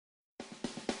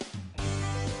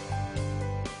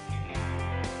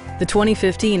The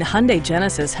 2015 Hyundai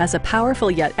Genesis has a powerful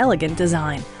yet elegant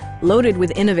design. Loaded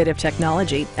with innovative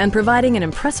technology and providing an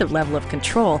impressive level of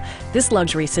control, this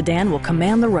luxury sedan will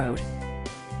command the road.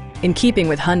 In keeping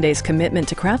with Hyundai's commitment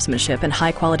to craftsmanship and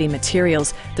high-quality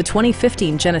materials, the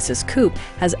 2015 Genesis Coupe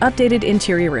has updated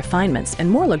interior refinements and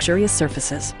more luxurious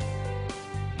surfaces.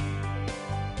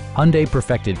 Hyundai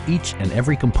perfected each and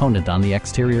every component on the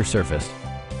exterior surface.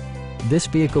 This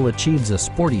vehicle achieves a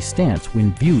sporty stance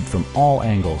when viewed from all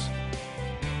angles.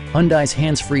 Hyundai's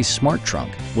hands-free smart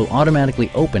trunk will automatically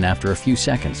open after a few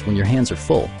seconds when your hands are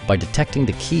full by detecting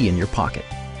the key in your pocket.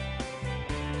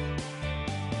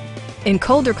 In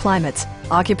colder climates,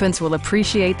 occupants will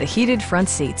appreciate the heated front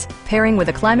seats, pairing with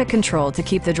a climate control to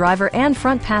keep the driver and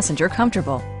front passenger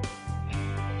comfortable.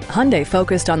 Hyundai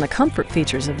focused on the comfort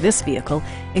features of this vehicle,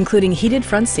 including heated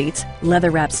front seats,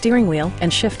 leather-wrapped steering wheel,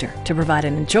 and shifter to provide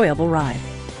an enjoyable ride.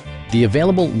 The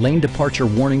available lane departure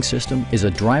warning system is a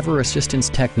driver assistance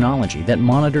technology that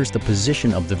monitors the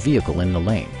position of the vehicle in the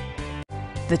lane.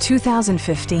 The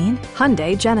 2015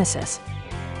 Hyundai Genesis.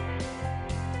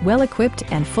 Well-equipped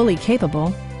and fully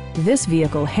capable, this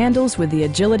vehicle handles with the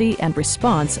agility and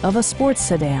response of a sports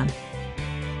sedan.